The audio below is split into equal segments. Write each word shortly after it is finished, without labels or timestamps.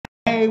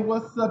Hey,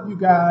 what's up, you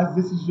guys?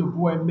 This is your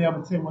boy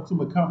Melvin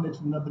 1012 coming at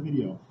you with another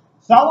video.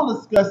 So I want to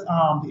discuss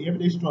the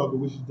everyday struggle,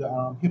 which is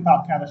the hip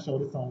hop kind of show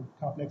that's on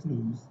Complex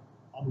News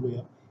on the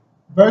web,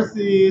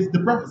 versus the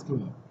Breakfast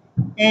Club.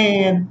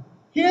 And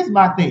here's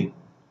my thing: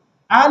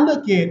 I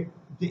look at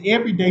the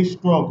everyday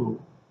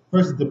struggle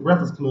versus the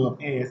Breakfast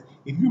Club as,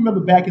 if you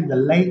remember back in the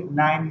late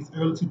 90s,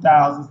 early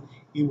 2000s,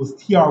 it was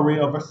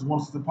TRL versus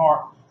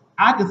 106TH&PARK.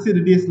 I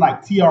consider this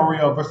like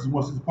TRL versus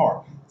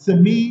 106TH&PARK. To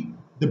me,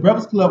 the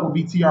Breakfast Club will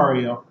be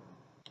TRL,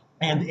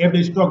 and the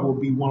Everyday Struggle will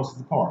be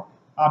 106TH&PARK.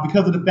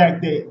 Because of the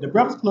fact that the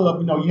Breakfast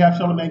Club, you have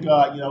Charlamagne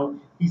God,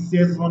 he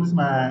says it's on his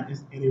mind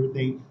and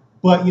everything.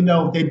 But,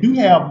 they do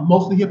have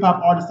mostly hip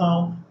hop artists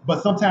on,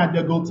 but sometimes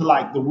they'll go to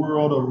like the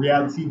world of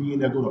reality TV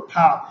and they'll go to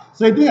pop.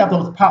 So they do have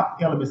those pop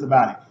elements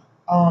about it.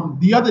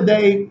 The other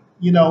day,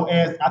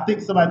 as I think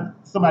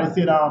somebody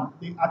said, I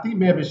think it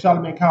may have been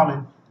Charlamagne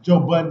calling Joe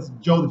Budden's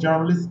Joe the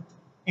Journalist.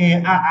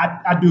 And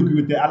I do agree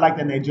with that. I like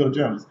that name, Joe the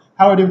Journalist.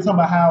 However, they were talking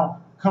about how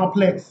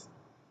Complex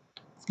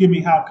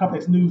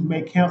News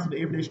may cancel the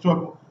Everyday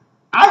Struggle.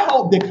 I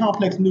hope that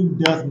Complex News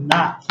does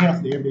not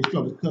cancel the Everyday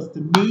Struggle, because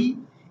to me,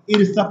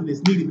 it is something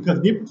that's needed. Because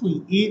the difference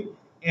between it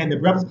and the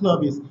Breakfast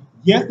Club is,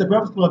 yes, the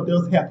Breakfast Club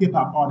does have hip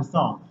hop artists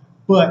on,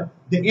 but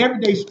the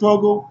Everyday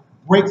Struggle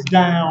breaks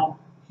down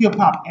hip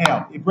hop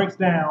albums. It breaks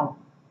down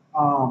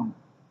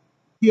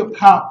hip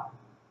hop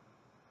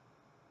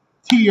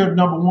tier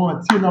number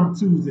one, tier number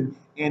twos,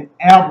 and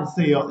album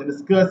sales, and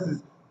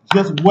discusses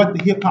just what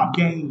the hip hop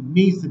game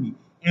means to me.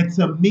 And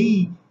to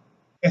me,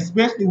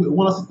 especially with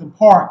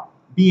 106TH&PARK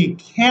being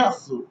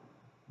canceled,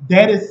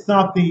 that is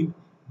something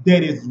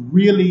that is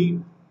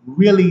really,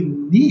 really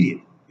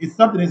needed. It's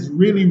something that's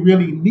really,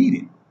 really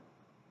needed.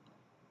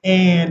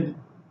 And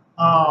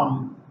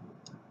I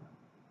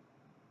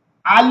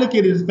look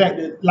at it as the fact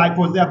that, like,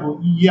 for example,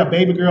 you have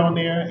Baby Girl on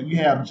there, you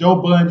have Joe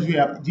Budden, you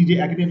have DJ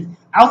Academics.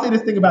 I'll say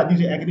this thing about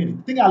DJ Academics.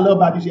 The thing I love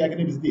about DJ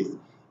Academics is this: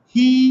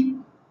 he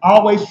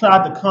always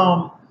tried to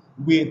come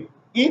with,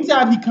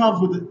 anytime he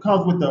comes with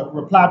the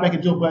reply back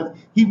at Joe Budden,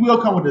 he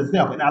will come with an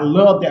example, and I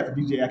love that for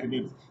DJ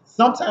Academics.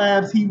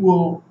 Sometimes he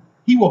will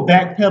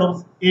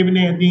backpedal every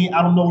now and then.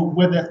 I don't know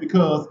whether that's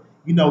because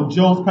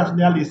Joe's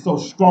personality is so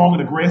strong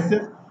and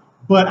aggressive,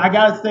 but I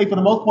gotta say, for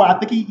the most part, I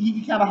think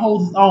he kind of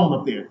holds his own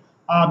up there.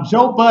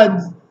 Joe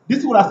Budden's, this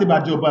is what I say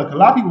about Joe Budden, because a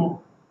lot of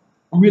people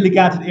really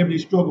got to the Everyday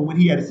Struggle when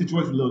he had a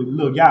situation with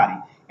Lil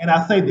Yachty. And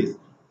I say this,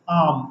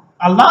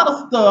 a lot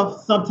of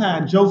stuff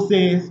sometimes Joe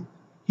says,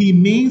 he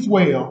means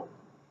well,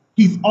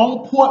 he's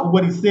on point with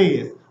what he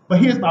says, but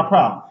here's my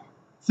problem.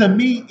 To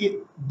me,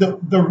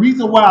 the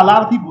reason why a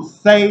lot of people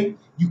say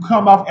you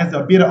come off as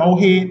a bitter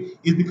old head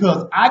is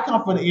because I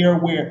come from the era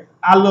where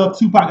I love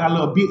Tupac and I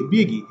love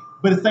Biggie,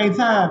 but at the same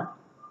time,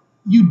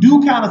 you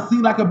do kind of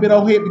seem like a bit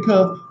old head,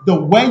 because the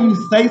way you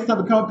say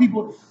something to come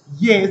people,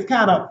 yeah, it's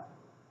kind of,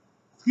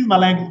 excuse my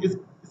language,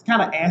 it's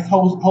kind of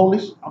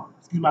asshole-holish,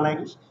 excuse my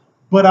language.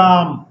 But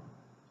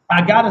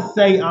I gotta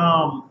say,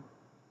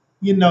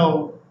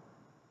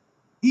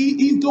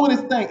 he's doing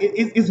his thing.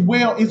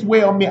 It's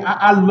well meant.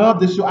 I love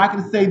this show. I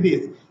can say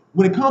this: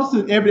 when it comes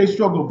to Everyday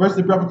Struggle versus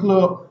the Breakfast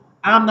Club,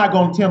 I'm not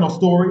gonna tell no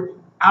story.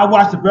 I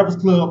watch the Breakfast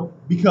Club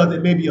because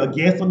it may be a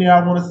guest on there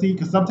I want to see.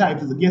 Because sometimes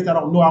if it's a guest I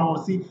don't know I want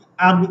to see,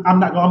 I'm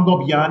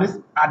gonna be honest.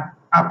 I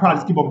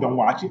probably skip over and don't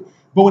watch it.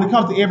 But when it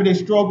comes to Everyday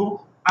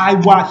Struggle, I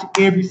watch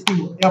every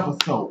single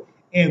episode.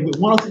 And with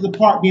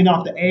 106TH&PARK being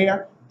off the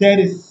air, that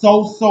is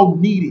so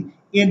needed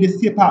in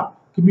this hip hop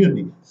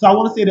community. So I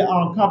want to say that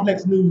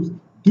Complex News,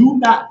 do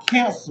not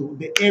cancel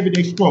the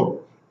Everyday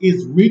Struggle.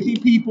 It's reaching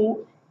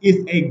people.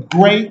 It's a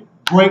great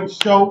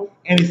show,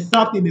 and it's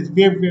something that's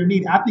very, very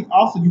needed. I think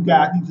also you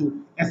guys need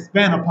to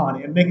expand upon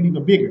it and make it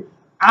even bigger.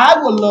 I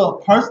would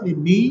love,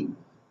 personally,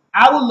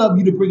 I would love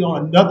you to bring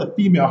on another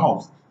female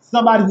host,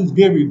 somebody who's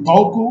very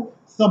vocal,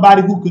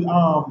 somebody who could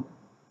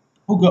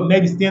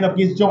maybe stand up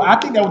against Joe. I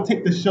think that would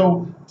take the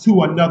show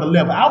to another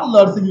level. I would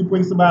love to see you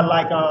bring somebody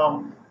like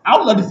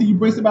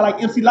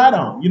MC Light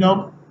on.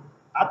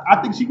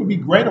 I think she would be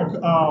great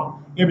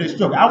on Everyday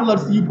Struggle. I would love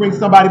to see you bring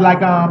somebody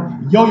like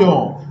Yo-Yo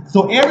on.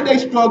 So Everyday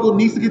Struggle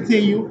needs to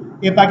continue.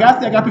 If I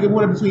gotta say, I gotta pick a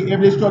winner between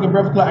Everyday Struggle and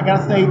Breakfast Club, I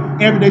gotta say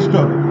Everyday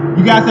Struggle.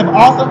 You guys have an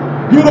awesome,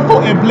 beautiful,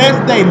 and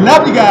blessed day.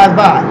 Love you guys.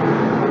 Bye.